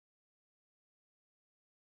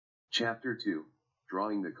Chapter 2,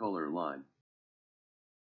 Drawing the Color Line.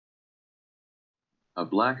 A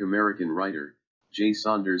Black American writer, J.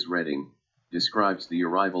 Saunders Redding, describes the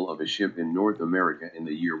arrival of a ship in North America in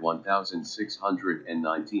the year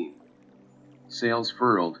 1619. Sails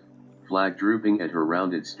furled, flag drooping at her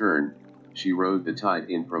rounded stern, she rode the tide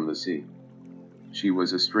in from the sea. She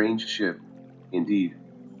was a strange ship, indeed,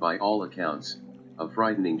 by all accounts, a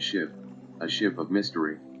frightening ship, a ship of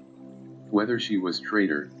mystery. Whether she was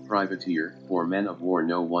trader, privateer, or man of war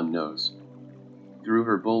no one knows. Through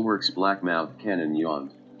her bulwarks black-mouthed cannon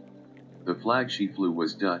yawned. The flag she flew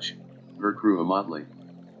was Dutch, her crew a motley.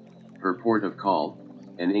 Her port of call,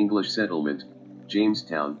 an English settlement,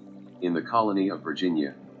 Jamestown, in the colony of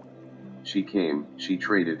Virginia. She came, she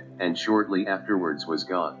traded, and shortly afterwards was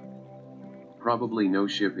gone. Probably no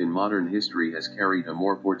ship in modern history has carried a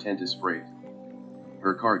more portentous freight.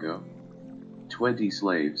 Her cargo? 20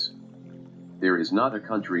 slaves. There is not a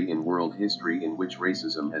country in world history in which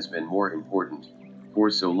racism has been more important,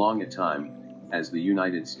 for so long a time, as the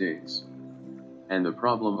United States. And the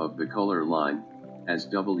problem of the color line, as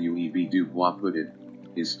W.E.B. Du Bois put it,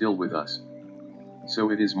 is still with us.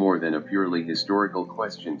 So it is more than a purely historical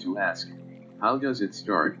question to ask, how does it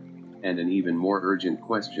start, and an even more urgent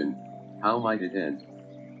question, how might it end?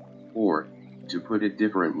 Or, to put it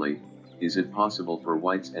differently, is it possible for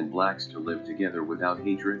whites and blacks to live together without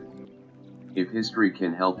hatred? If history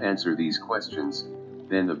can help answer these questions,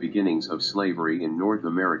 then the beginnings of slavery in North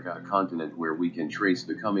America, a continent where we can trace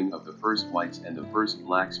the coming of the first whites and the first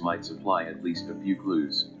blacks, might supply at least a few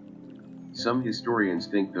clues. Some historians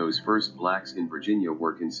think those first blacks in Virginia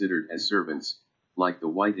were considered as servants, like the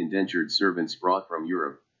white indentured servants brought from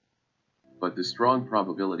Europe. But the strong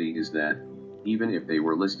probability is that, even if they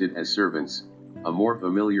were listed as servants, a more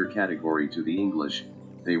familiar category to the English,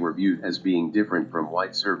 they were viewed as being different from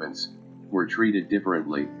white servants, were treated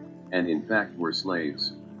differently, and in fact were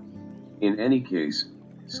slaves. In any case,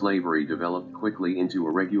 slavery developed quickly into a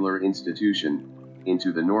regular institution,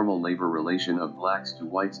 into the normal labor relation of blacks to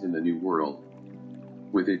whites in the New World.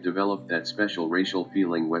 With it developed that special racial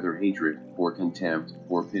feeling, whether hatred, or contempt,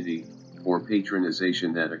 or pity, or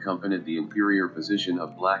patronization, that accompanied the inferior position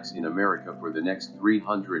of blacks in America for the next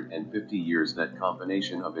 350 years, that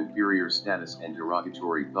combination of inferior status and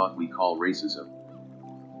derogatory thought we call racism.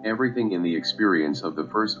 Everything in the experience of the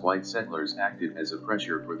first white settlers acted as a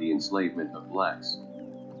pressure for the enslavement of blacks.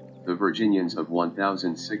 The Virginians of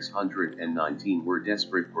 1619 were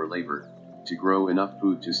desperate for labor, to grow enough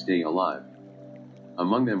food to stay alive.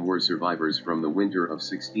 Among them were survivors from the winter of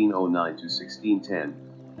 1609 to 1610,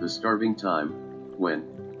 the starving time, when,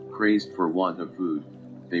 crazed for want of food,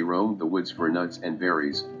 they roamed the woods for nuts and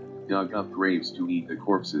berries, dug up graves to eat the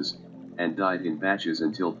corpses, and died in batches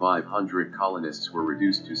until 500 colonists were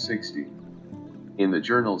reduced to 60. In the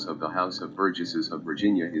journals of the House of Burgesses of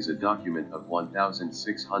Virginia is a document of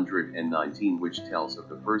 1619 which tells of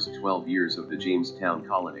the first 12 years of the Jamestown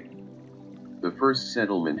colony. The first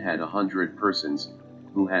settlement had 100 persons,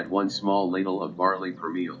 who had one small ladle of barley per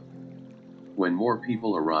meal. When more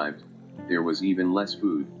people arrived, there was even less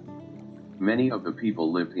food. Many of the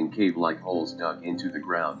people lived in cave-like holes dug into the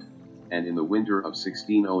ground, and in the winter of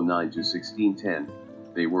 1609 to 1610,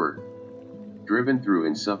 they were driven through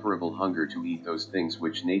insufferable hunger to eat those things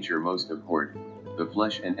which nature most abhorred, the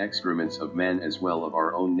flesh and excrements of man as well of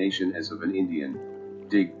our own nation as of an Indian,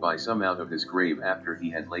 digged by some out of his grave after he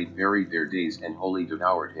had laid buried their days and wholly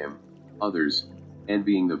devoured him. Others,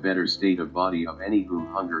 envying the better state of body of any whom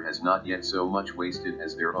hunger has not yet so much wasted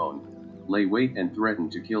as their own, lay wait and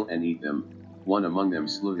threatened to kill and eat them. One among them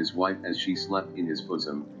slew his wife as she slept in his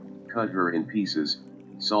bosom, cut her in pieces,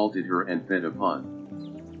 salted her and fed upon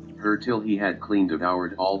her till he had clean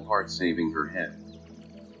devoured all parts saving her head.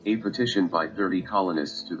 A petition by 30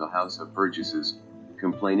 colonists to the House of Burgesses,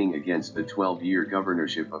 complaining against the 12-year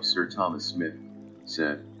governorship of Sir Thomas Smith,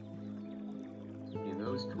 said, "In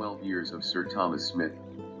those 12 years of Sir Thomas Smith,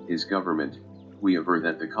 his government, we aver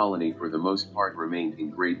that the colony for the most part remained in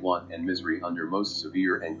great want and misery under most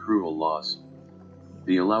severe and cruel laws.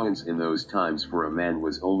 The allowance in those times for a man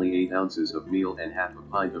was only 8 ounces of meal and half a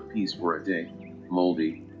pint of pease for a day,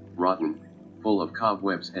 mouldy, rotten, full of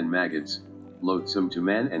cobwebs and maggots, loathsome to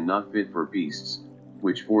man and not fit for beasts,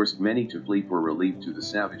 which forced many to flee for relief to the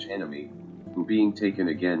savage enemy, who being taken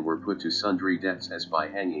again were put to sundry deaths as by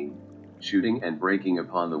hanging, shooting and breaking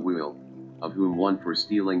upon the wheel, of whom one for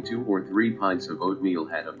stealing 2 or 3 pints of oatmeal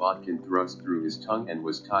had a bodkin thrust through his tongue and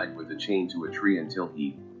was tied with a chain to a tree until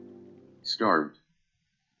he starved.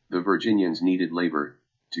 The Virginians needed labor,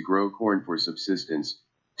 to grow corn for subsistence,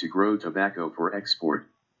 to grow tobacco for export.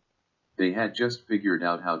 They had just figured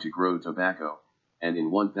out how to grow tobacco, and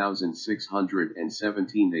in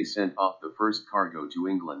 1617 they sent off the first cargo to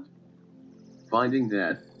England. Finding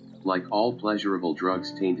that, like all pleasurable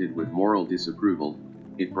drugs tainted with moral disapproval,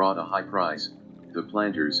 it brought a high price, the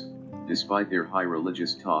planters, despite their high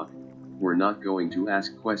religious talk, were not going to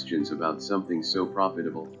ask questions about something so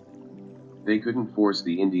profitable. They couldn't force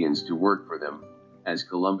the Indians to work for them, as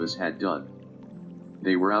Columbus had done.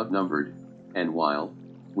 They were outnumbered, and while,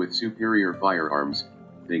 with superior firearms,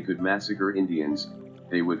 they could massacre Indians,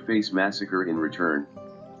 they would face massacre in return.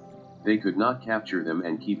 They could not capture them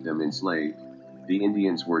and keep them enslaved. The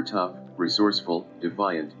Indians were tough, resourceful,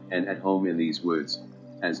 defiant, and at home in these woods,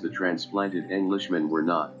 as the transplanted Englishmen were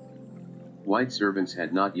not. White servants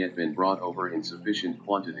had not yet been brought over in sufficient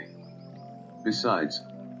quantity. Besides,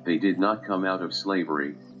 they did not come out of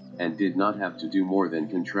slavery, and did not have to do more than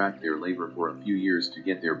contract their labor for a few years to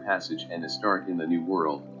get their passage and a start in the New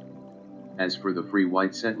World. As for the free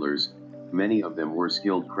white settlers, many of them were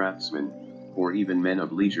skilled craftsmen, or even men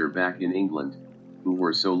of leisure back in England, who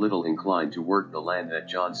were so little inclined to work the land that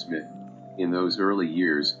John Smith, in those early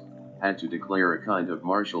years, had to declare a kind of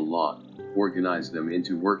martial law, organize them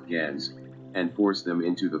into work gangs, and force them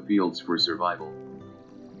into the fields for survival.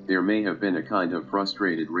 There may have been a kind of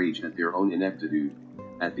frustrated rage at their own ineptitude,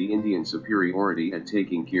 at the Indian superiority at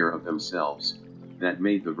taking care of themselves, that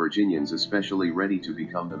made the Virginians especially ready to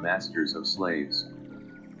become the masters of slaves.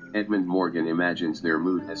 Edmund Morgan imagines their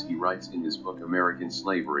mood as he writes in his book American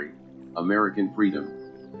Slavery, American Freedom.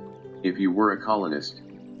 If you were a colonist,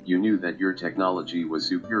 you knew that your technology was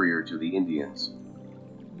superior to the Indians.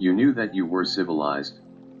 You knew that you were civilized,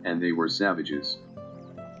 and they were savages.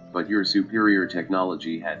 But your superior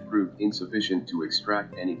technology had proved insufficient to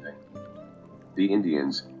extract anything. The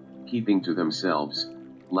Indians, keeping to themselves,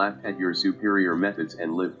 laughed at your superior methods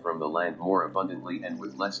and lived from the land more abundantly and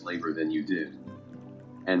with less labor than you did.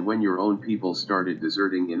 And when your own people started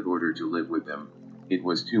deserting in order to live with them, it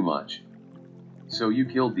was too much. So you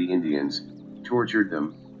killed the Indians, tortured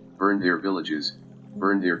them, burned their villages,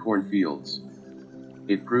 burned their cornfields.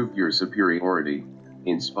 It proved your superiority,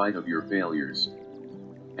 in spite of your failures.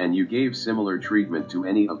 And you gave similar treatment to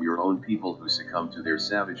any of your own people who succumbed to their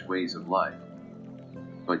savage ways of life.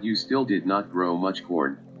 But you still did not grow much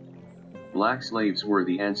corn. Black slaves were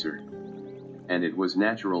the answer. And it was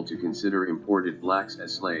natural to consider imported blacks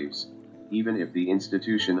as slaves, even if the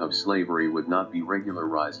institution of slavery would not be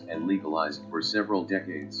regularized and legalized for several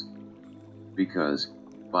decades. Because,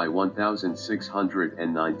 by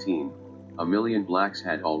 1619, 1 million blacks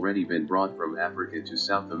had already been brought from Africa to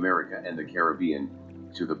South America and the Caribbean,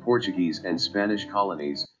 to the Portuguese and Spanish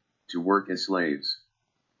colonies, to work as slaves.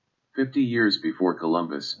 50 years before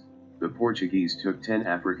Columbus, the Portuguese took 10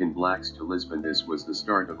 African blacks to Lisbon. This was the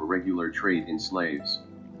start of a regular trade in slaves.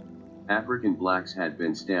 African blacks had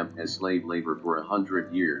been stamped as slave labor for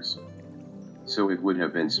 100 years. So it would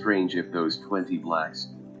have been strange if those 20 blacks,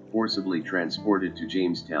 forcibly transported to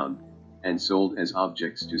Jamestown, and sold as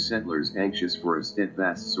objects to settlers anxious for a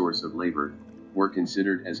steadfast source of labor, were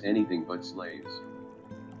considered as anything but slaves.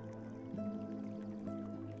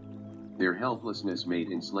 Their helplessness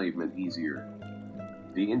made enslavement easier.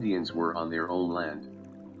 The Indians were on their own land.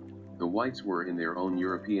 The whites were in their own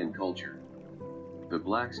European culture. The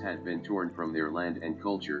blacks had been torn from their land and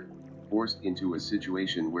culture, forced into a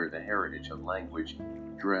situation where the heritage of language,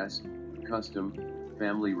 dress, custom,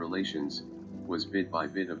 family relations, was bit by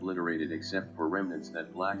bit obliterated except for remnants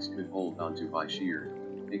that blacks could hold onto by sheer,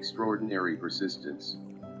 extraordinary persistence.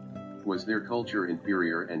 Was their culture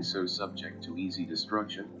inferior and so subject to easy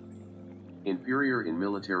destruction? Inferior in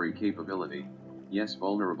military capability, yes,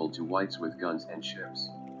 vulnerable to whites with guns and ships.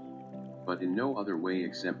 But in no other way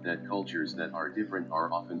except that cultures that are different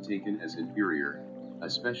are often taken as inferior,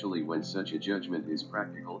 especially when such a judgment is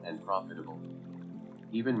practical and profitable.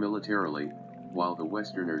 Even militarily, while the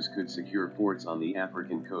Westerners could secure forts on the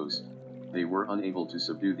African coast, they were unable to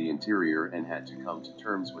subdue the interior and had to come to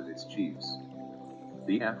terms with its chiefs.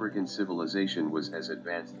 The African civilization was as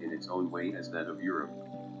advanced in its own way as that of Europe.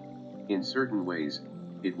 In certain ways,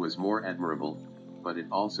 it was more admirable, but it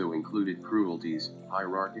also included cruelties,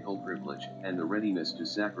 hierarchical privilege, and the readiness to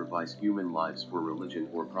sacrifice human lives for religion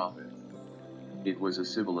or profit. It was a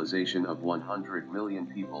civilization of 100 million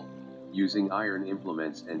people, using iron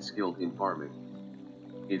implements and skilled in farming.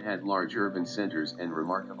 It had large urban centers and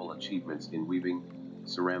remarkable achievements in weaving,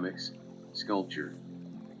 ceramics, sculpture.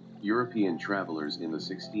 European travelers in the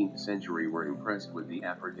 16th century were impressed with the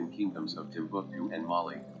African kingdoms of Timbuktu and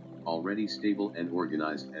Mali, already stable and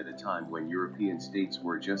organized at a time when European states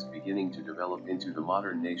were just beginning to develop into the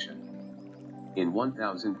modern nation. In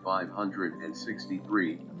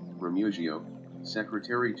 1563, Remugio,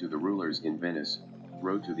 secretary to the rulers in Venice,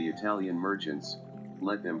 wrote to the Italian merchants,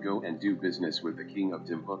 "Let them go and do business with the king of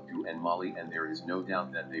Timbuktu and Mali, and there is no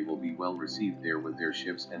doubt that they will be well received there with their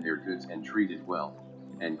ships and their goods and treated well,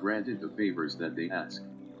 and granted the favors that they ask."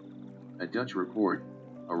 A Dutch report,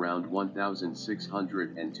 around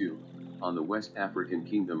 1602, on the West African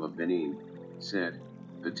kingdom of Benin, said,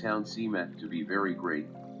 "The town seemeth to be very great,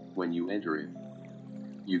 when you enter it.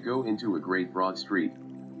 You go into a great broad street,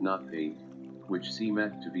 not paved, which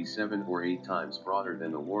seemeth to be 7 or 8 times broader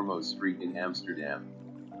than the Warmoes Street in Amsterdam.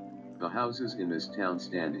 The houses in this town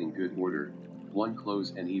stand in good order, one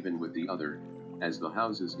close and even with the other, as the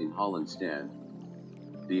houses in Holland stand."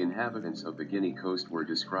 The inhabitants of the Guinea coast were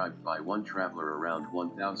described by one traveler around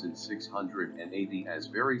 1680 as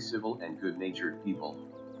very civil and good-natured people,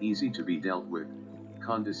 easy to be dealt with,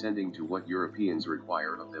 condescending to what Europeans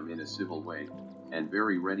require of them in a civil way, and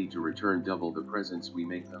very ready to return double the presents we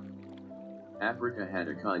make them. Africa had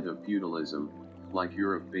a kind of feudalism, like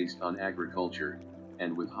Europe, based on agriculture,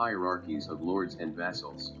 and with hierarchies of lords and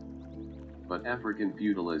vassals. But African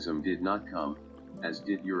feudalism did not come, as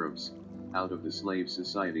did Europe's, out of the slave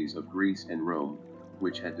societies of Greece and Rome,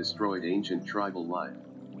 which had destroyed ancient tribal life.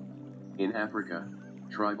 In Africa,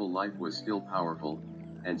 tribal life was still powerful,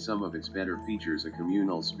 and some of its better features, a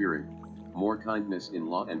communal spirit, more kindness in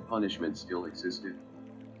law and punishment, still existed.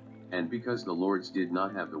 And because the lords did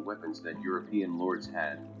not have the weapons that European lords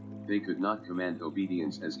had, they could not command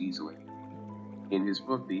obedience as easily. In his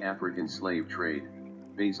book The African Slave Trade,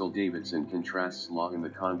 Basil Davidson contrasts law in the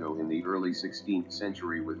Congo in the early 16th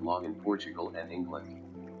century with law in Portugal and England.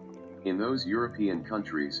 In those European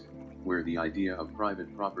countries, where the idea of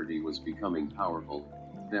private property was becoming powerful,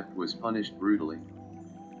 theft was punished brutally.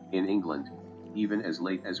 In England, even as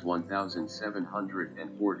late as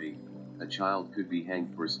 1740, a child could be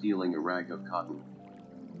hanged for stealing a rag of cotton.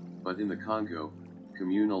 But in the Congo,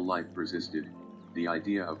 communal life persisted, the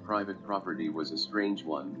idea of private property was a strange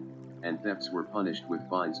one, and thefts were punished with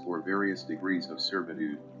fines or various degrees of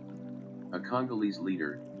servitude. A Congolese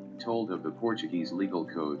leader, told of the Portuguese legal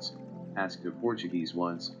codes, asked a Portuguese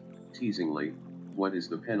once, teasingly, "What is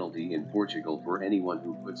the penalty in Portugal for anyone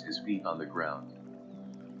who puts his feet on the ground?"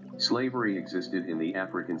 Slavery existed in the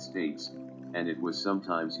African states, and it was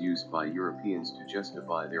sometimes used by Europeans to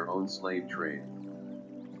justify their own slave trade.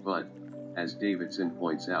 But, as Davidson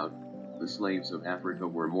points out, the slaves of Africa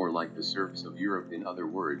were more like the serfs of Europe, in other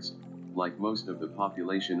words, like most of the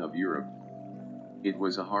population of Europe. It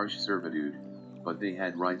was a harsh servitude, but they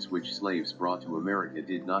had rights which slaves brought to America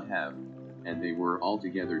did not have, and they were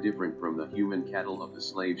altogether different from the human cattle of the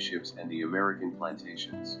slave ships and the American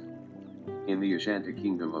plantations. In the Ashanti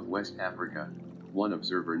Kingdom of West Africa, one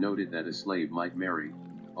observer noted that a slave might marry,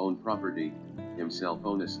 own property, himself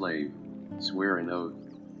own a slave, swear an oath,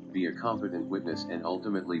 be a competent witness, and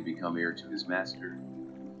ultimately become heir to his master.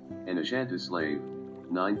 An Ashanti slave,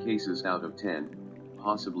 9 cases out of 10,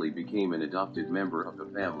 possibly became an adopted member of the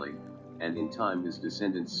family, and in time his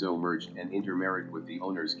descendants so merged and intermarried with the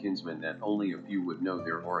owner's kinsmen that only a few would know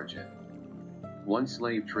their origin. One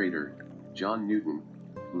slave trader, John Newton,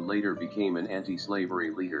 who later became an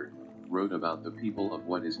anti-slavery leader, wrote about the people of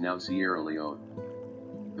what is now Sierra Leone.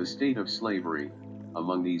 The state of slavery,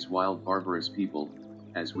 among these wild barbarous people,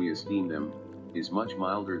 as we esteem them, is much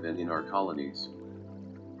milder than in our colonies.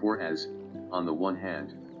 For as, on the one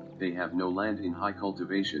hand, they have no land in high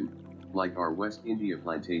cultivation, like our West India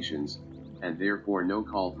plantations, and therefore no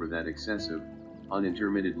call for that excessive,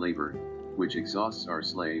 unintermitted labor, which exhausts our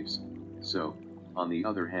slaves, so, on the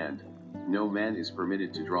other hand, no man is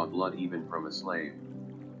permitted to draw blood even from a slave.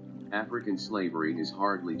 African slavery is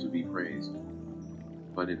hardly to be praised.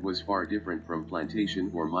 But it was far different from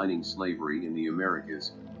plantation or mining slavery in the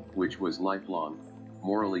Americas, which was lifelong,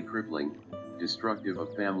 morally crippling, destructive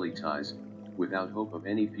of family ties, without hope of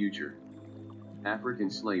any future. African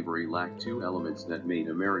slavery lacked 2 elements that made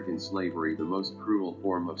American slavery the most cruel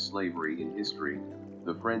form of slavery in history: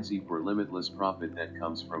 the frenzy for limitless profit that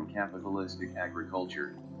comes from capitalistic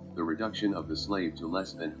agriculture, the reduction of the slave to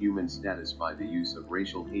less than human status by the use of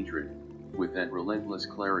racial hatred, with that relentless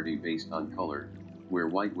clarity based on color, where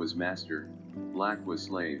white was master, black was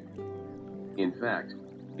slave. In fact,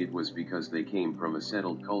 it was because they came from a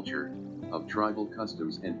settled culture, of tribal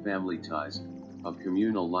customs and family ties, of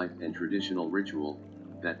communal life and traditional ritual,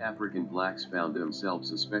 that African blacks found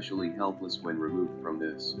themselves especially helpless when removed from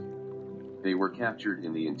this. They were captured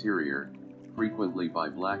in the interior, frequently by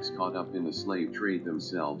blacks caught up in the slave trade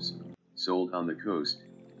themselves, sold on the coast,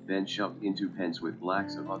 then shoved into pens with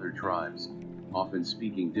blacks of other tribes, often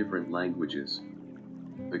speaking different languages.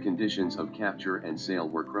 The conditions of capture and sale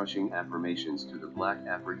were crushing affirmations to the black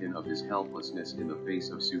African of his helplessness in the face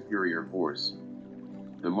of superior force.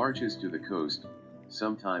 The marches to the coast,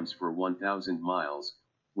 sometimes for 1,000 miles,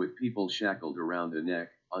 with people shackled around the neck,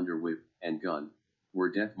 under whip and gun, were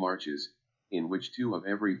death marches, in which 2 of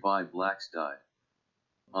every 5 blacks died.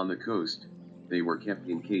 On the coast, they were kept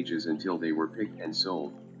in cages until they were picked and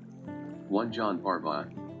sold. One John Parva,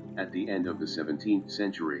 at the end of the 17th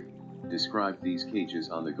century, described these cages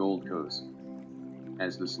on the Gold Coast.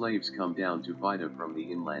 As the slaves come down to Vida from the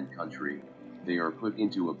inland country, they are put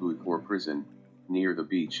into a booth or prison, near the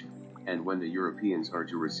beach, and when the Europeans are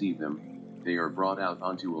to receive them, they are brought out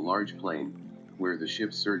onto a large plain, where the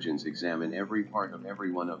ship's surgeons examine every part of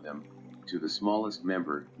every one of them, to the smallest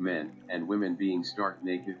member, men and women being stark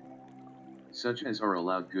naked. Such as are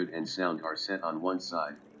allowed good and sound are set on one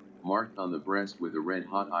side, marked on the breast with a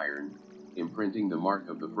red-hot iron, imprinting the mark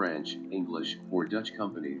of the French, English, or Dutch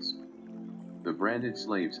companies. The branded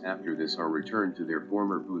slaves after this are returned to their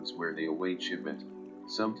former booths where they await shipment,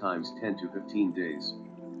 sometimes 10 to 15 days.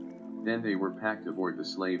 Then they were packed aboard the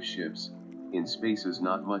slave ships, in spaces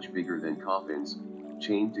not much bigger than coffins,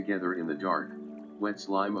 chained together in the dark, wet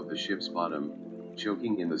slime of the ship's bottom,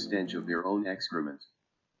 choking in the stench of their own excrement.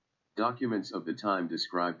 Documents of the time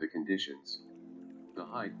describe the conditions. The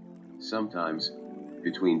height, sometimes,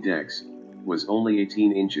 between decks, was only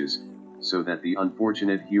 18 inches, so that the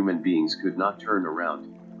unfortunate human beings could not turn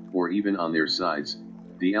around, or even on their sides,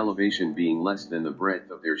 the elevation being less than the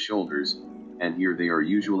breadth of their shoulders, and here they are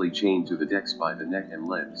usually chained to the decks by the neck and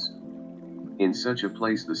legs. In such a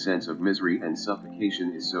place the sense of misery and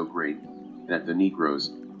suffocation is so great, that the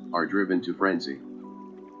Negroes are driven to frenzy.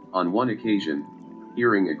 On one occasion,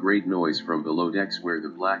 hearing a great noise from below decks where the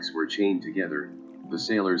blacks were chained together, the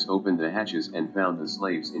sailors opened the hatches and found the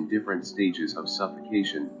slaves in different stages of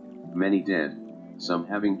suffocation, many dead, some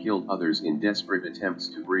having killed others in desperate attempts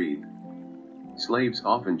to breathe. Slaves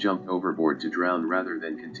often jumped overboard to drown rather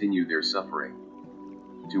than continue their suffering.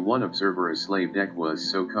 To one observer a slave deck was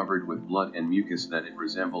so covered with blood and mucus that it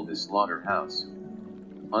resembled a slaughterhouse.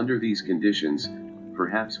 Under these conditions,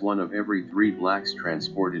 perhaps 1 of every 3 blacks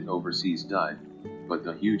transported overseas died, but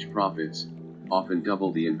the huge profits, often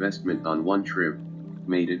double the investment on one trip,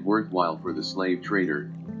 made it worthwhile for the slave trader,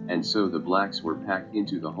 and so the blacks were packed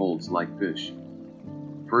into the holds like fish.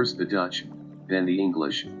 First the Dutch, then the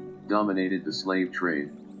English, dominated the slave trade.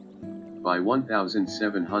 By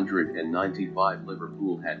 1795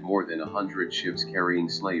 Liverpool had more than 100 ships carrying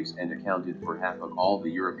slaves and accounted for half of all the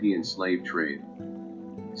European slave trade.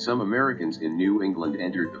 Some Americans in New England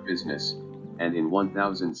entered the business, and in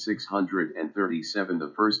 1637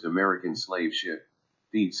 the first American slave ship,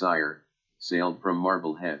 the Sire, sailed from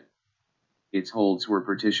Marblehead. Its holds were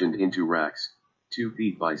partitioned into racks, 2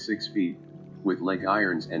 feet by 6 feet, with leg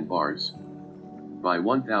irons and bars. By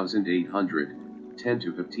 1800, 10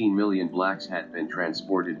 to 15 million blacks had been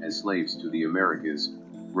transported as slaves to the Americas,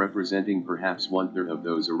 representing perhaps 1/3 of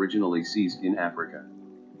those originally seized in Africa.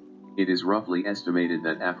 It is roughly estimated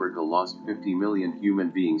that Africa lost 50 million human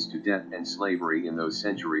beings to death and slavery in those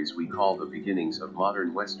centuries we call the beginnings of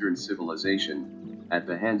modern Western civilization, at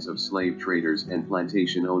the hands of slave traders and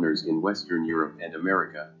plantation owners in Western Europe and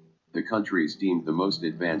America, the countries deemed the most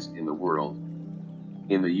advanced in the world.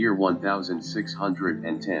 In the year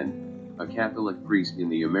 1610, a Catholic priest in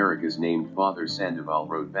the Americas named Father Sandoval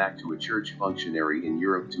wrote back to a church functionary in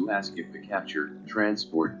Europe to ask if the capture,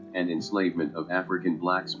 transport, and enslavement of African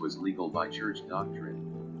blacks was legal by church doctrine.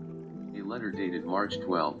 A letter dated March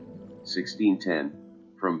 12, 1610,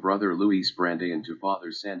 from Brother Louis Brandean to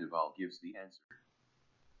Father Sandoval gives the answer.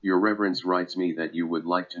 Your Reverence writes me that you would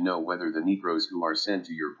like to know whether the Negroes who are sent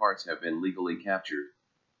to your parts have been legally captured.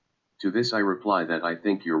 To this I reply that I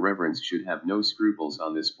think your Reverence should have no scruples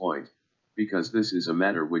on this point, because this is a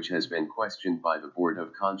matter which has been questioned by the Board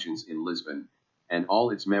of Conscience in Lisbon, and all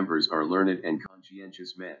its members are learned and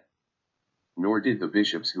conscientious men. Nor did the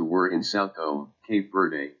bishops who were in South Home, Cape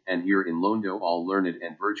Verde, and here in Londo all learned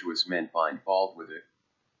and virtuous men find fault with it.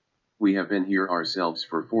 We have been here ourselves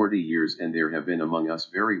for 40 years and there have been among us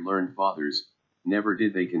very learned fathers, never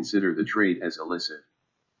did they consider the trade as illicit.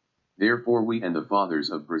 Therefore we and the fathers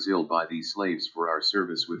of Brazil buy these slaves for our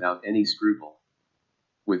service without any scruple.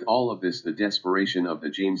 With all of this the desperation of the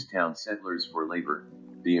Jamestown settlers for labor,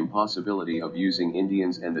 the impossibility of using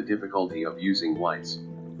Indians and the difficulty of using whites,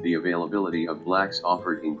 the availability of blacks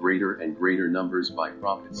offered in greater and greater numbers by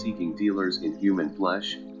profit-seeking dealers in human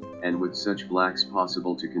flesh, and with such blacks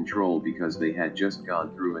possible to control because they had just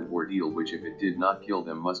gone through an ordeal which if it did not kill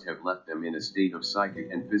them must have left them in a state of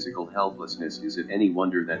psychic and physical helplessness, is it any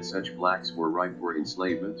wonder that such blacks were ripe for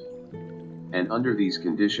enslavement? And under these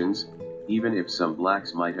conditions, even if some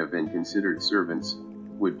blacks might have been considered servants,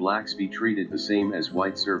 would blacks be treated the same as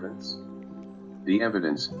white servants? The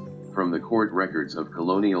evidence, from the court records of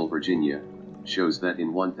colonial Virginia, shows that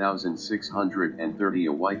in 1630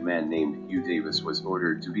 a white man named Hugh Davis was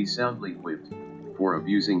ordered to be soundly whipped, for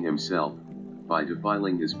abusing himself, by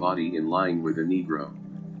defiling his body in lying with a Negro.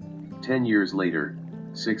 10 years later,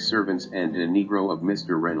 6 servants and a Negro of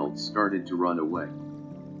Mr. Reynolds started to run away.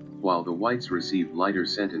 While the whites received lighter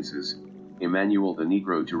sentences, Emmanuel the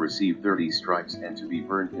Negro to receive 30 stripes and to be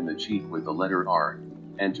burned in the cheek with the letter R,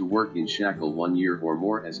 and to work in shackle 1 year or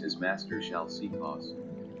more as his master shall see cause.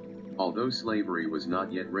 Although slavery was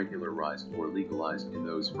not yet regularized or legalized in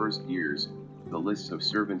those first years, the lists of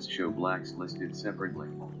servants show blacks listed separately.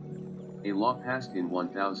 A law passed in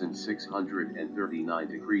 1639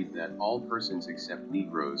 decreed that all persons except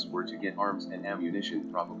Negroes were to get arms and ammunition,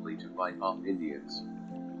 probably to fight off Indians.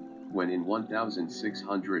 When in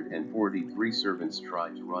 1643 servants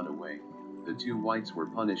tried to run away, the 2 whites were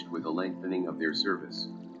punished with a lengthening of their service.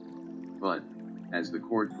 But, as the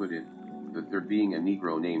court put it, the third, being a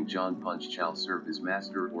Negro named John Punch, shall serve his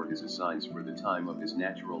master or his assigns for the time of his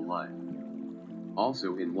natural life.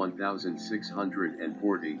 Also in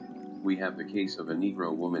 1640, we have the case of a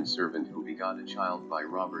Negro woman servant who begot a child by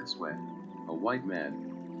Robert Sweat, a white man.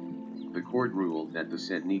 The court ruled that the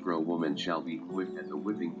said Negro woman shall be whipped at the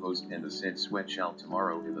whipping post, and the said Sweat shall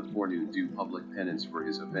tomorrow in the forenoon do public penance for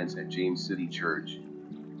his offense at James City Church.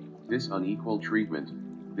 This unequal treatment,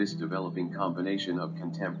 this developing combination of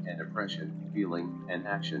contempt and oppression, feeling and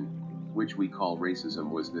action, which we call racism,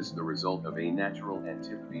 was this the result of a natural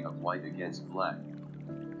antipathy of white against black?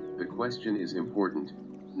 The question is important,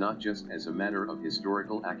 not just as a matter of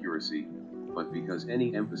historical accuracy, but because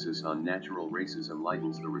any emphasis on natural racism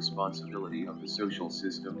lightens the responsibility of the social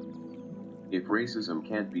system. If racism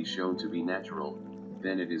can't be shown to be natural,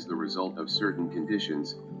 then it is the result of certain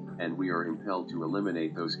conditions, and we are impelled to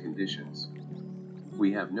eliminate those conditions.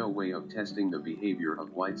 We have no way of testing the behavior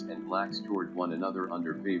of whites and blacks toward one another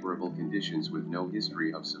under favorable conditions, with no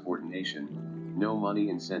history of subordination, no money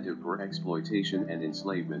incentive for exploitation and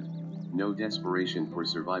enslavement, no desperation for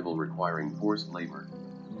survival requiring forced labor.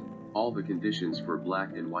 All the conditions for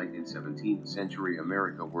black and white in 17th century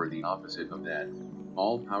America were the opposite of that,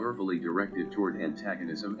 all powerfully directed toward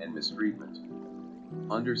antagonism and mistreatment.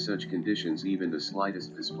 Under such conditions, even the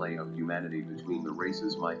slightest display of humanity between the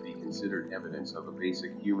races might be considered evidence of a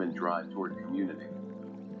basic human drive toward community.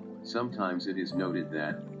 Sometimes it is noted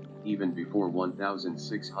that, even before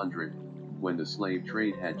 1600, when the slave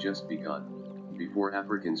trade had just begun, before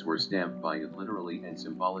Africans were stamped by it literally and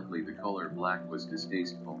symbolically, the color black was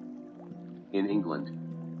distasteful. In England,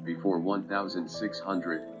 before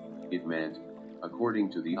 1600, it meant, according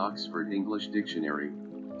to the Oxford English Dictionary,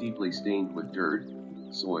 deeply stained with dirt,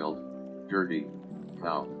 soiled, dirty,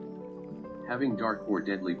 foul. Having dark or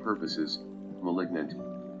deadly purposes, malignant,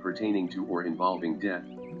 pertaining to or involving death,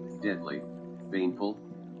 deadly, baneful,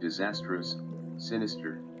 disastrous,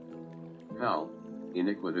 sinister. Foul,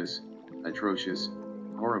 iniquitous, atrocious,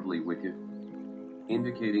 horribly wicked.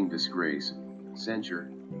 Indicating disgrace,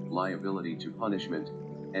 censure, liability to punishment,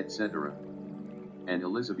 etc. And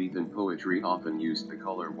Elizabethan poetry often used the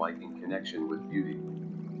color white in connection with beauty.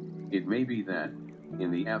 It may be that, in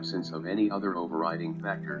the absence of any other overriding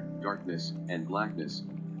factor, darkness and blackness,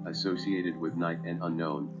 associated with night and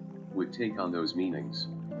unknown, would take on those meanings.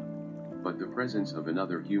 But the presence of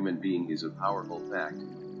another human being is a powerful fact,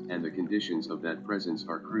 and the conditions of that presence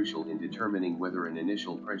are crucial in determining whether an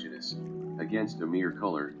initial prejudice against a mere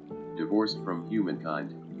color, divorced from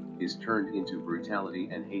humankind, is turned into brutality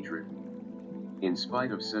and hatred. In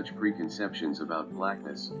spite of such preconceptions about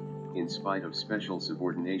blackness, in spite of special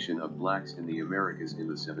subordination of blacks in the Americas in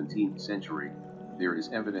the 17th century, there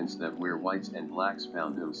is evidence that where whites and blacks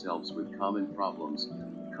found themselves with common problems,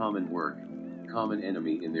 common work, common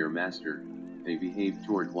enemy in their master, they behaved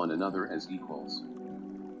toward one another as equals.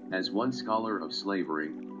 As one scholar of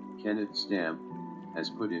slavery, Kenneth Stamp, has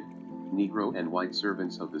put it, Negro and white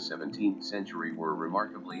servants of the 17th century were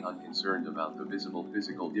remarkably unconcerned about the visible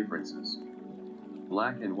physical differences.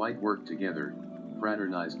 Black and white worked together,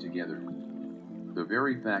 fraternized together. The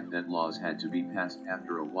very fact that laws had to be passed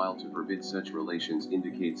after a while to forbid such relations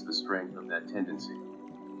indicates the strength of that tendency.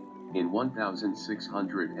 In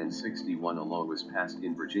 1661 a law was passed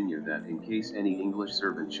in Virginia that in case any English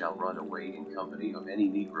servant shall run away in company of any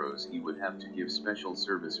Negroes, he would have to give special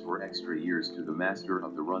service for extra years to the master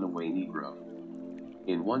of the runaway Negro.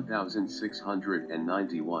 In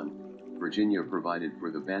 1691, Virginia provided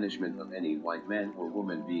for the banishment of any white man or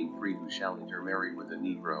woman being free who shall intermarry with a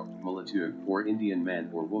Negro, mulatto, or Indian man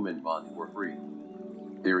or woman bond or free.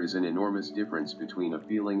 There is an enormous difference between a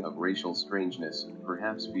feeling of racial strangeness,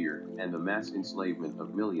 perhaps fear, and the mass enslavement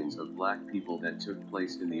of millions of black people that took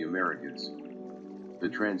place in the Americas. The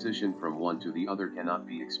transition from one to the other cannot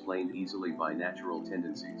be explained easily by natural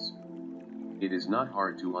tendencies. It is not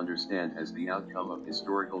hard to understand as the outcome of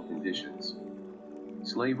historical conditions.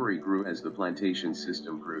 Slavery grew as the plantation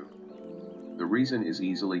system grew. The reason is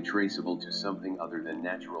easily traceable to something other than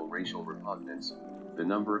natural racial repugnance. The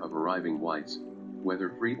number of arriving whites, whether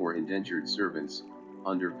free or indentured servants,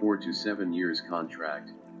 under 4 to 7 years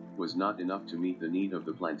contract, was not enough to meet the need of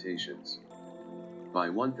the plantations. By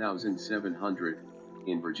 1700,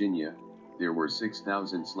 in Virginia, there were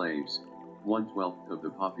 6,000 slaves, 1/12 of the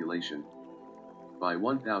population. By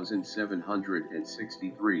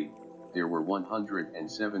 1763, there were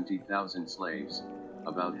 170,000 slaves,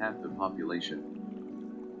 about half the population.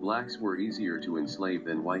 Blacks were easier to enslave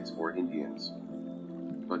than whites or Indians.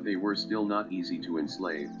 But they were still not easy to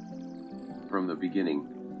enslave. From the beginning,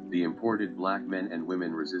 the imported black men and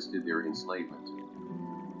women resisted their enslavement.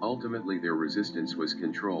 Ultimately their resistance was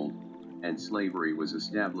controlled, and slavery was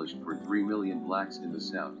established for 3 million blacks in the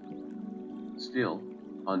South. Still,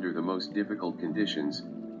 under the most difficult conditions,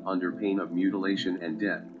 under pain of mutilation and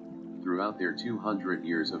death, throughout their 200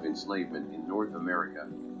 years of enslavement in North America,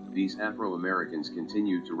 these Afro-Americans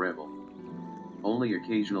continued to rebel. Only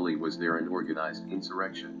occasionally was there an organized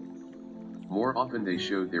insurrection. More often they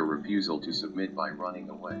showed their refusal to submit by running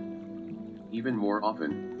away. Even more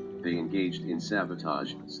often, they engaged in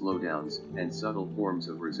sabotage, slowdowns, and subtle forms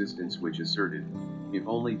of resistance which asserted, if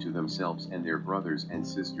only to themselves and their brothers and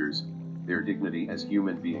sisters, their dignity as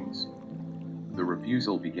human beings. The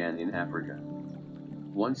refusal began in Africa.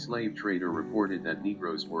 One slave trader reported that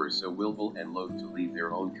Negroes were so willful and loath to leave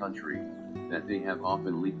their own country, that they have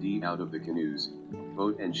often leaped out of the canoes,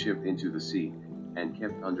 boat and ship into the sea, and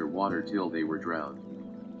kept under water till they were drowned.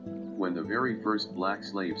 When the very first black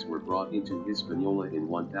slaves were brought into Hispaniola in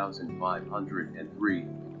 1503,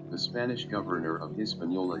 the Spanish governor of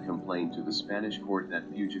Hispaniola complained to the Spanish court that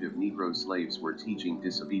fugitive Negro slaves were teaching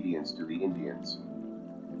disobedience to the Indians.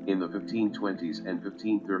 In the 1520s and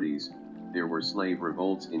 1530s, there were slave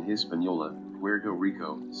revolts in Hispaniola, Puerto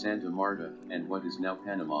Rico, Santa Marta, and what is now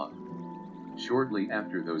Panama. Shortly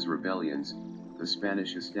after those rebellions, the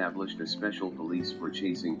Spanish established a special police for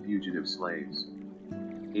chasing fugitive slaves.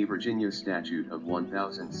 A Virginia statute of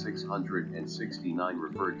 1669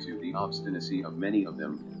 referred to the obstinacy of many of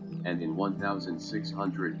them, and in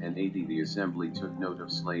 1680 the Assembly took note of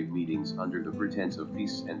slave meetings under the pretense of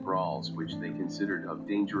feasts and brawls which they considered of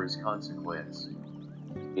dangerous consequence.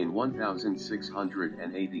 In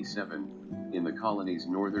 1687, in the colony's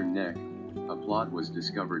northern neck, a plot was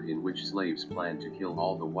discovered in which slaves planned to kill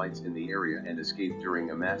all the whites in the area and escape during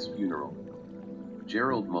a mass funeral.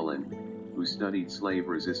 Gerald Mullin, who studied slave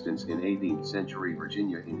resistance in 18th century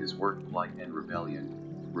Virginia in his work Plight and Rebellion,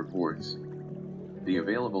 reports. The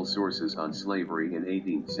available sources on slavery in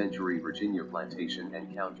 18th century Virginia plantation and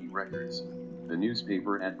county records, the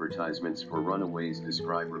newspaper advertisements for runaways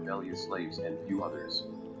describe rebellious slaves and few others.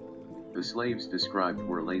 The slaves described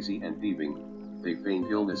were lazy and thieving. They feigned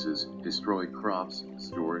illnesses, destroyed crops,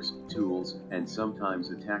 stores, tools, and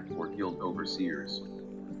sometimes attacked or killed overseers.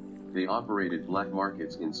 They operated black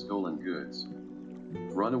markets in stolen goods.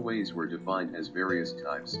 Runaways were defined as various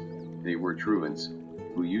types. They were truants,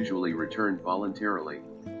 who usually returned voluntarily,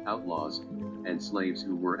 outlaws, and slaves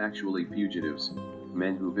who were actually fugitives,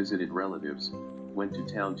 men who visited relatives, went to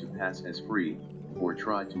town to pass as free, or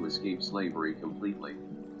tried to escape slavery completely,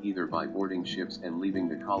 either by boarding ships and leaving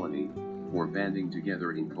the colony, or banding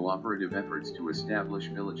together in cooperative efforts to establish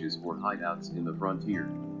villages or hideouts in the frontier.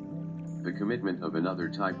 The commitment of another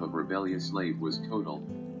type of rebellious slave was total.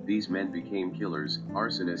 These men became killers,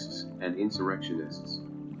 arsonists, and insurrectionists.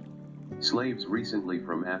 Slaves recently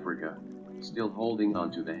from Africa, still holding on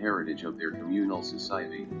to the heritage of their communal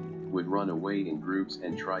society, would run away in groups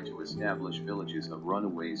and try to establish villages of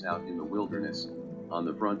runaways out in the wilderness, on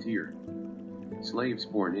the frontier. Slaves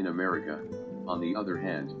born in America, on the other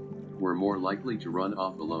hand, were more likely to run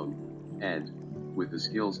off alone, and, with the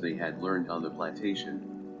skills they had learned on the plantation,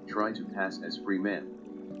 try to pass as free men.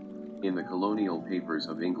 In the colonial papers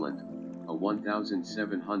of England, a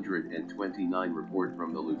 1729 report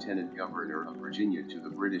from the Lieutenant Governor of Virginia to the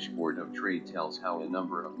British Board of Trade tells how a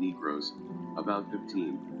number of Negroes, about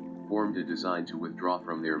 15, formed a design to withdraw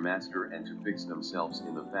from their master and to fix themselves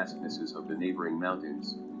in the fastnesses of the neighboring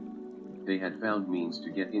mountains. They had found means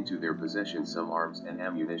to get into their possession some arms and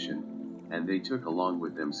ammunition, and they took along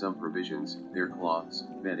with them some provisions, their cloths,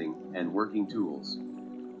 bedding, and working tools.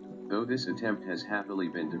 Though this attempt has happily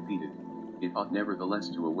been defeated, it ought nevertheless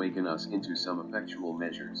to awaken us into some effectual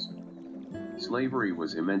measures. Slavery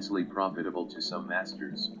was immensely profitable to some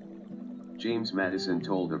masters. James Madison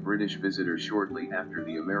told a British visitor shortly after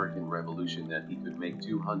the American Revolution that he could make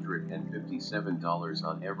 $257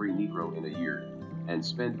 on every Negro in a year, and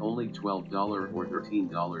spent only $12 or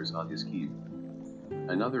 $13 on his keep.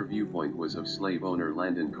 Another viewpoint was of slave owner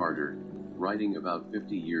Landon Carter, writing about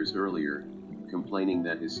 50 years earlier, complaining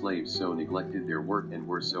that his slaves so neglected their work and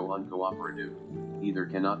were so uncooperative, either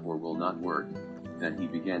cannot or will not work, that he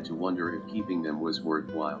began to wonder if keeping them was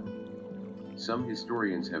worthwhile. Some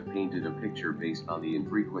historians have painted a picture based on the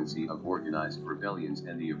infrequency of organized rebellions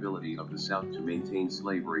and the ability of the South to maintain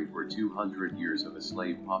slavery for 200 years of a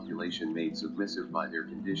slave population made submissive by their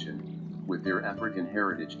condition, with their African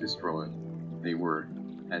heritage destroyed. They were,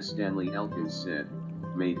 as Stanley Elkins said,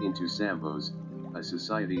 made into Sambos, a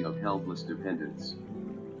society of helpless dependence.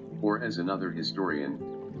 Or as another historian,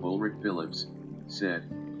 Ulrich Phillips, said,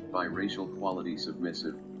 biracial quality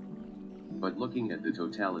submissive. But looking at the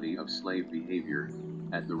totality of slave behavior,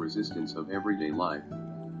 at the resistance of everyday life,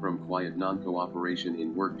 from quiet non-cooperation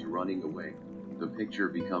in work to running away, the picture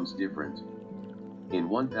becomes different. In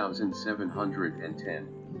 1710,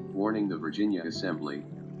 warning the Virginia Assembly,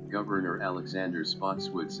 Governor Alexander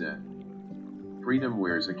Spotswood said, "Freedom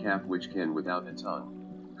wears a cap which can without a tongue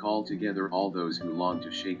call together all those who long to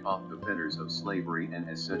shake off the fetters of slavery, and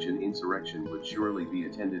as such an insurrection would surely be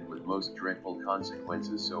attended with most dreadful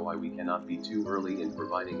consequences, so we cannot be too early in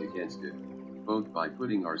providing against it, both by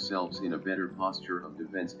putting ourselves in a better posture of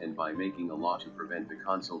defense and by making a law to prevent the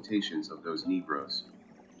consultations of those Negroes."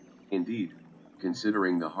 Indeed,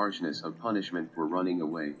 considering the harshness of punishment for running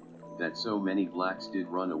away, that so many blacks did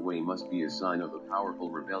run away must be a sign of a powerful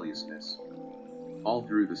rebelliousness. All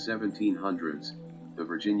through the 1700s, the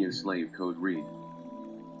Virginia Slave Code read,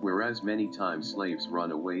 "Whereas many times slaves run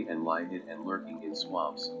away and lie hid and lurking in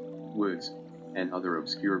swamps, woods, and other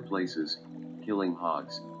obscure places, killing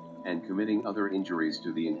hogs, and committing other injuries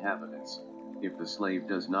to the inhabitants, if the slave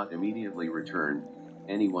does not immediately return,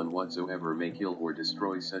 anyone whatsoever may kill or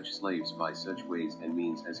destroy such slaves by such ways and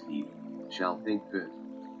means as he shall think fit.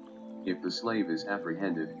 If the slave is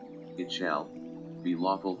apprehended, it shall be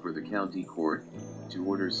lawful for the county court to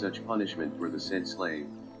order such punishment for the said slave,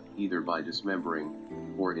 either by dismembering,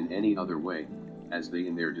 or in any other way, as they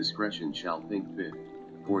in their discretion shall think fit,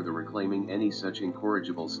 for the reclaiming any such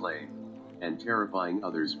incorrigible slave, and terrifying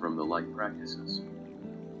others from the like practices."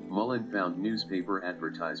 Mullen found newspaper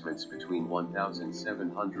advertisements between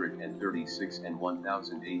 1736 and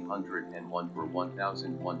 1801 for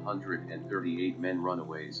 1,138 men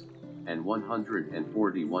runaways, and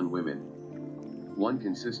 141 women. One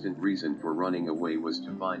consistent reason for running away was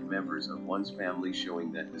to find members of one's family,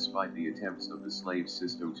 showing that despite the attempts of the slave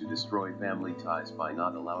system to destroy family ties by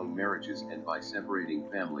not allowing marriages and by separating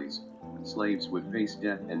families, slaves would face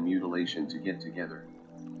death and mutilation to get together.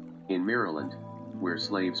 In Maryland, where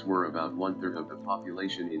slaves were about 1/3 of the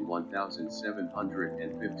population in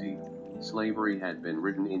 1750, slavery had been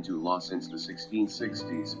written into law since the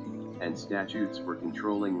 1660s, and statutes for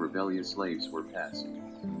controlling rebellious slaves were passed.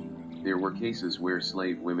 There were cases where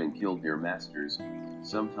slave women killed their masters,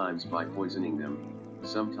 sometimes by poisoning them,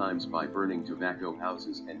 sometimes by burning tobacco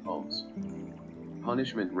houses and homes.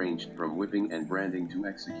 Punishment ranged from whipping and branding to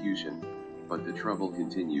execution, but the trouble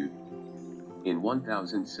continued. In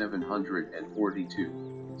 1742,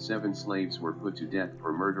 7 slaves were put to death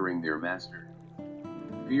for murdering their master.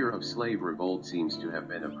 Fear of slave revolt seems to have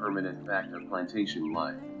been a permanent fact of plantation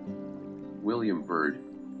life. William Byrd,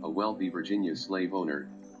 a wealthy Virginia slave owner,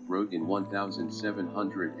 wrote in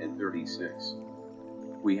 1736,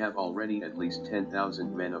 "We have already at least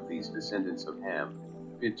 10,000 men of these descendants of Ham,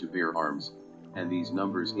 fit to bear arms, and these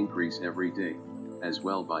numbers increase every day, as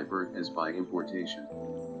well by birth as by importation.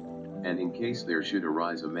 And in case there should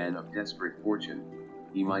arise a man of desperate fortune,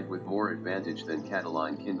 he might with more advantage than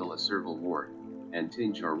Catiline kindle a servile war, and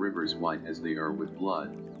tinge our rivers white as they are with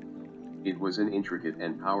blood." It was an intricate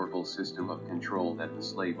and powerful system of control that the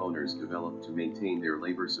slave owners developed to maintain their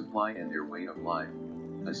labor supply and their way of life,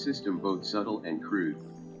 a system both subtle and crude,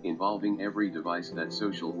 involving every device that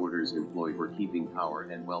social orders employ for keeping power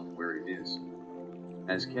and wealth where it is.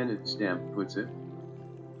 As Kenneth Stamp puts it,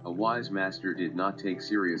 "A wise master did not take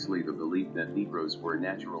seriously the belief that Negroes were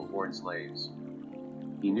natural-born slaves.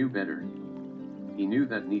 He knew better. He knew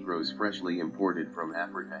that Negroes freshly imported from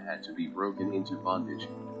Africa had to be broken into bondage,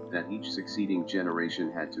 that each succeeding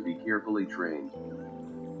generation had to be carefully trained.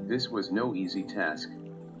 This was no easy task,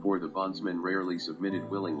 for the bondsmen rarely submitted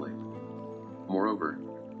willingly. Moreover,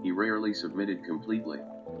 he rarely submitted completely.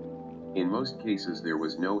 In most cases there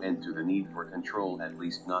was no end to the need for control, at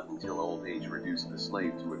least not until old age reduced the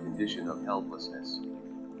slave to a condition of helplessness.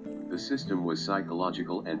 The system was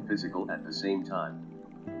psychological and physical at the same time.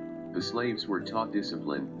 The slaves were taught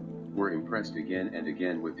discipline, were impressed again and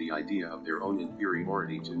again with the idea of their own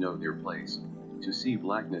inferiority, to know their place, to see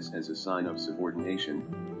blackness as a sign of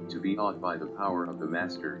subordination, to be awed by the power of the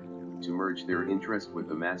master, to merge their interest with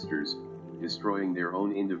the master's, destroying their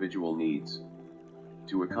own individual needs.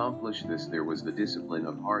 To accomplish this there was the discipline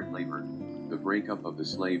of hard labor, the breakup of the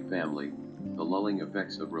slave family, the lulling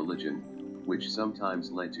effects of religion, which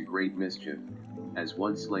sometimes led to great mischief, as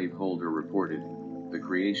one slaveholder reported, the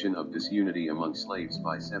creation of disunity among slaves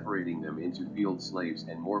by separating them into field slaves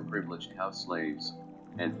and more privileged house slaves,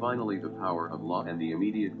 and finally the power of law and the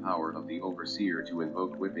immediate power of the overseer to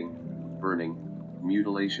invoke whipping, burning,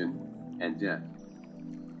 mutilation, and death.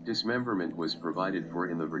 Dismemberment was provided for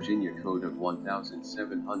in the Virginia Code of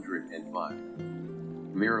 1705.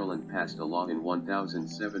 Maryland passed a law in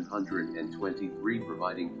 1723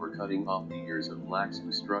 providing for cutting off the ears of blacks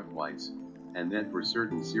who struck whites, and that for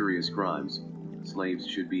certain serious crimes, slaves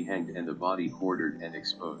should be hanged and the body quartered and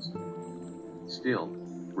exposed. Still,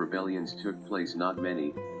 rebellions took place, not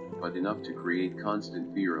many, but enough to create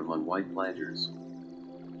constant fear among white planters.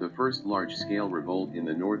 The first large-scale revolt in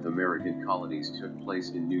the North American colonies took place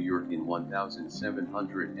in New York in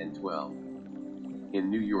 1712. In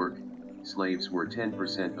New York, slaves were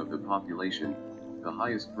 10% of the population, the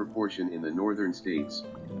highest proportion in the northern states,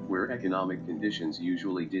 where economic conditions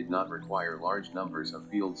usually did not require large numbers of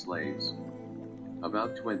field slaves.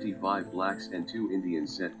 About 25 blacks and 2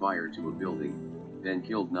 Indians set fire to a building, then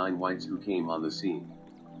killed 9 whites who came on the scene.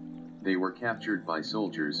 They were captured by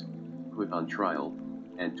soldiers, put on trial,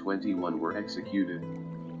 and 21 were executed.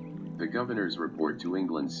 The governor's report to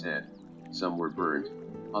England said, some were burned,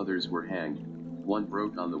 others were hanged, 1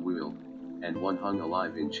 broke on the wheel, and 1 hung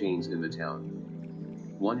alive in chains in the town.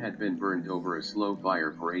 1 had been burned over a slow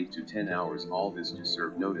fire for 8 to 10 hours, all this to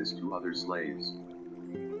serve notice to other slaves.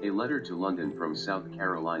 A letter to London from South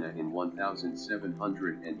Carolina in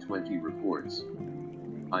 1720 reports,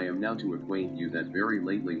 I am now to acquaint you that very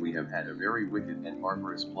lately we have had a very wicked and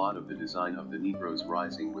barbarous plot of the design of the Negroes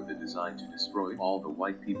rising with the design to destroy all the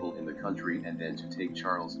white people in the country and then to take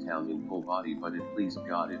Charlestown in full body, but it pleased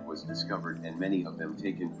God it was discovered, and many of them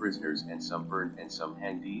taken prisoners, and some burned, and some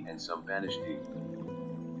hanged, and some banished.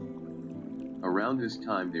 Around this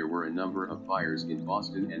time there were a number of fires in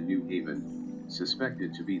Boston and New Haven,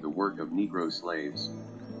 suspected to be the work of Negro slaves.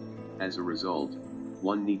 As a result,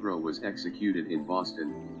 1 Negro was executed in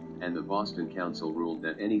Boston, and the Boston Council ruled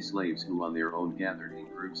that any slaves who on their own gathered in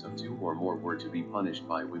groups of 2 or more were to be punished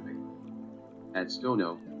by whipping. At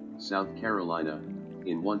Stono, South Carolina,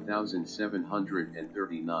 in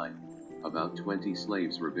 1739, about 20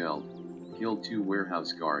 slaves rebelled, killed 2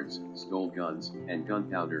 warehouse guards, stole guns and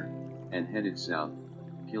gunpowder, and headed south,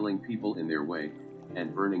 killing people in their way,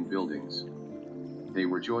 and burning buildings. They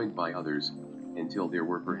were joined by others, until there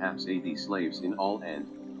were perhaps 80 slaves in all, and,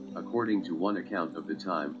 according to one account of the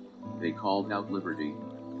time, they called out liberty,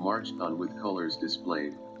 marched on with colors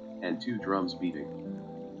displayed, and 2 drums beating.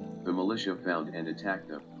 The militia found and attacked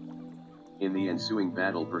them. In the ensuing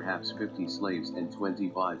battle perhaps 50 slaves and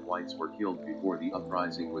 25 whites were killed before the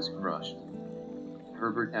uprising was crushed.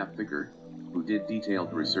 Herbert Aptheker, who did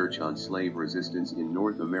detailed research on slave resistance in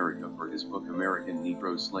North America for his book American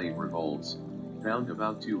Negro Slave Revolts, found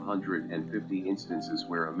about 250 instances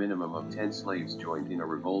where a minimum of 10 slaves joined in a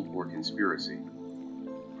revolt or conspiracy.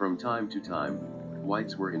 From time to time,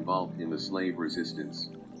 whites were involved in the slave resistance.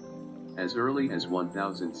 As early as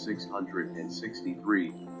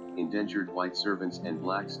 1663, indentured white servants and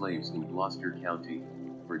black slaves in Gloucester County,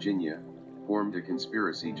 Virginia, formed a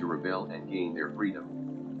conspiracy to rebel and gain their freedom.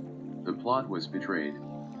 The plot was betrayed,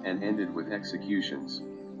 and ended with executions.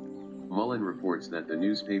 Mullen reports that the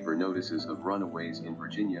newspaper notices of runaways in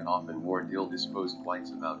Virginia often warned ill-disposed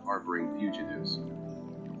whites about harboring fugitives.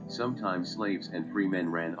 Sometimes slaves and free men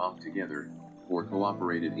ran off together, or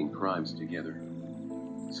cooperated in crimes together.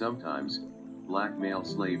 Sometimes, black male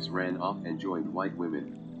slaves ran off and joined white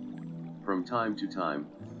women. From time to time,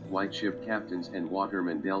 white ship captains and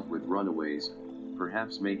watermen dealt with runaways,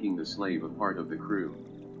 perhaps making the slave a part of the crew.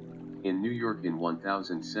 In New York in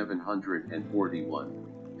 1741,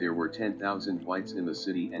 there were 10,000 whites in the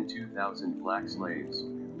city and 2,000 black slaves.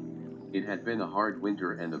 It had been a hard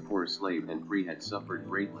winter and the poor slave and free had suffered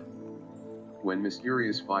greatly. When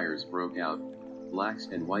mysterious fires broke out, blacks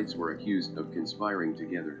and whites were accused of conspiring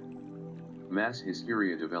together. Mass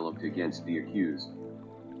hysteria developed against the accused.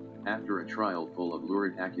 After a trial full of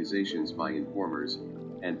lurid accusations by informers,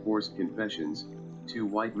 and forced confessions, 2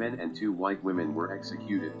 white men and 2 white women were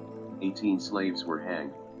executed, 18 slaves were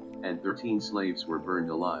hanged, and 13 slaves were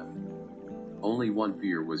burned alive. Only one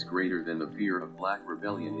fear was greater than the fear of black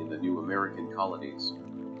rebellion in the new American colonies.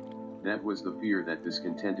 That was the fear that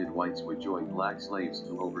discontented whites would join black slaves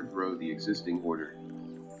to overthrow the existing order.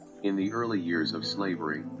 In the early years of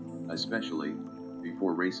slavery, especially,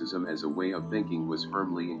 before racism as a way of thinking was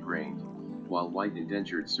firmly ingrained, while white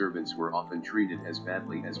indentured servants were often treated as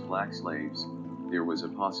badly as black slaves, there was a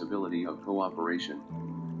possibility of cooperation.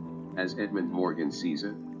 As Edmund Morgan sees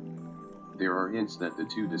it, there are hints that the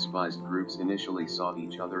two despised groups initially saw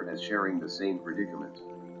each other as sharing the same predicament.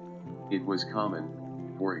 It was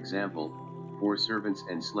common, for example, for servants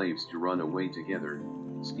and slaves to run away together,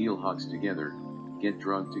 steal hogs together, get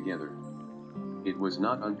drunk together. It was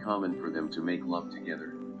not uncommon for them to make love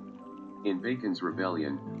together. In Bacon's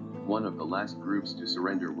rebellion, one of the last groups to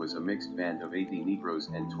surrender was a mixed band of 80 Negroes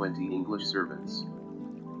and 20 English servants.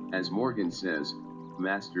 As Morgan says,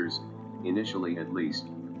 masters, initially at least,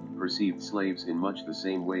 perceived slaves in much the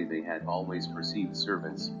same way they had always perceived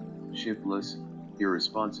servants: shiftless,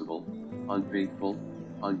 irresponsible, unfaithful,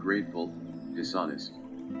 ungrateful, dishonest.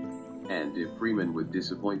 And if freemen with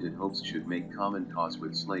disappointed hopes should make common cause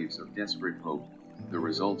with slaves of desperate hope, the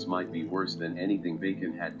results might be worse than anything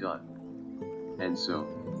Bacon had done. And so,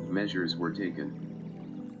 measures were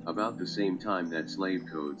taken. About the same time that slave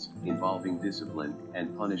codes, involving discipline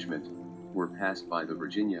and punishment, were passed by the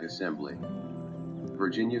Virginia Assembly.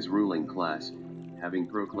 Virginia's ruling class, having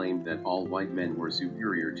proclaimed that all white men were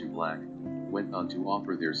superior to black, went on to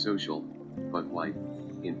offer their social, but white,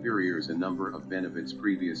 inferiors a number of benefits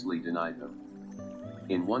previously denied them.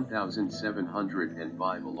 In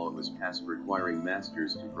 1705 a law was passed requiring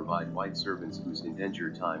masters to provide white servants whose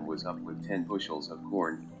indenture time was up with 10 bushels of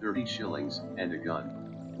corn, 30 shillings, and a gun,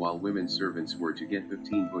 while women servants were to get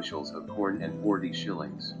 15 bushels of corn and 40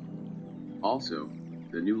 shillings. Also,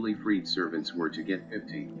 the newly freed servants were to get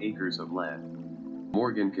 50 acres of land.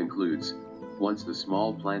 Morgan concludes, once the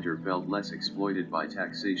small planter felt less exploited by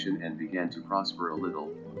taxation and began to prosper a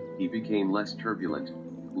little, he became less turbulent,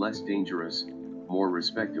 less dangerous, more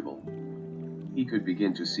respectable. He could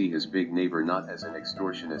begin to see his big neighbor not as an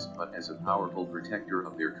extortionist but as a powerful protector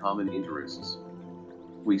of their common interests.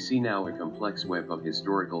 We see now a complex web of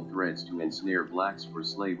historical threads to ensnare blacks for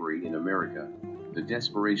slavery in America: the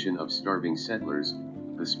desperation of starving settlers,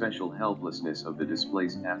 the special helplessness of the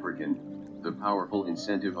displaced African, the powerful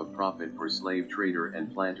incentive of profit for slave trader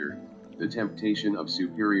and planter, the temptation of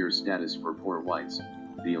superior status for poor whites,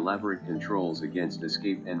 the elaborate controls against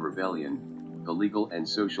escape and rebellion, the legal and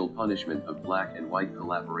social punishment of black and white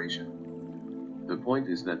collaboration. The point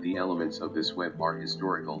is that the elements of this web are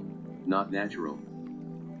historical, not natural.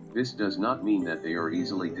 This does not mean that they are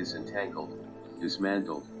easily disentangled,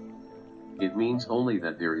 dismantled. It means only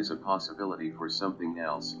that there is a possibility for something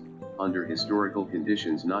else, under historical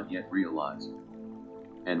conditions not yet realized.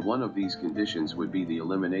 And one of these conditions would be the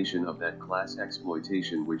elimination of that class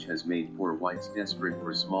exploitation which has made poor whites desperate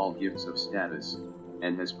for small gifts of status,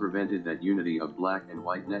 and has prevented that unity of black and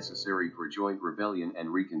white necessary for joint rebellion and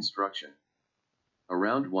reconstruction.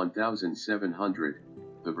 Around 1700,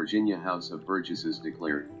 the Virginia House of Burgesses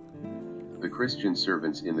declared, "The Christian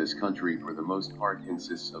servants in this country for the most part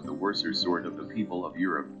consists of the worser sort of the people of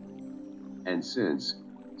Europe." And since,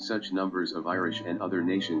 such numbers of Irish and other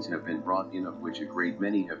nations have been brought in, of which a great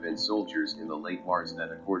many have been soldiers in the late wars,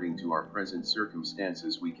 that according to our present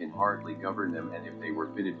circumstances we can hardly govern them, and if they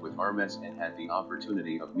were fitted with armes and had the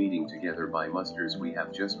opportunity of meeting together by musters, we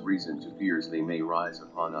have just reason to fears they may rise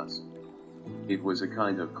upon us. It was a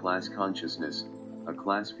kind of class consciousness, a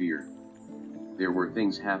class fear. There were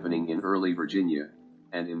things happening in early Virginia,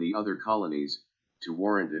 and in the other colonies, to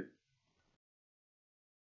warrant it.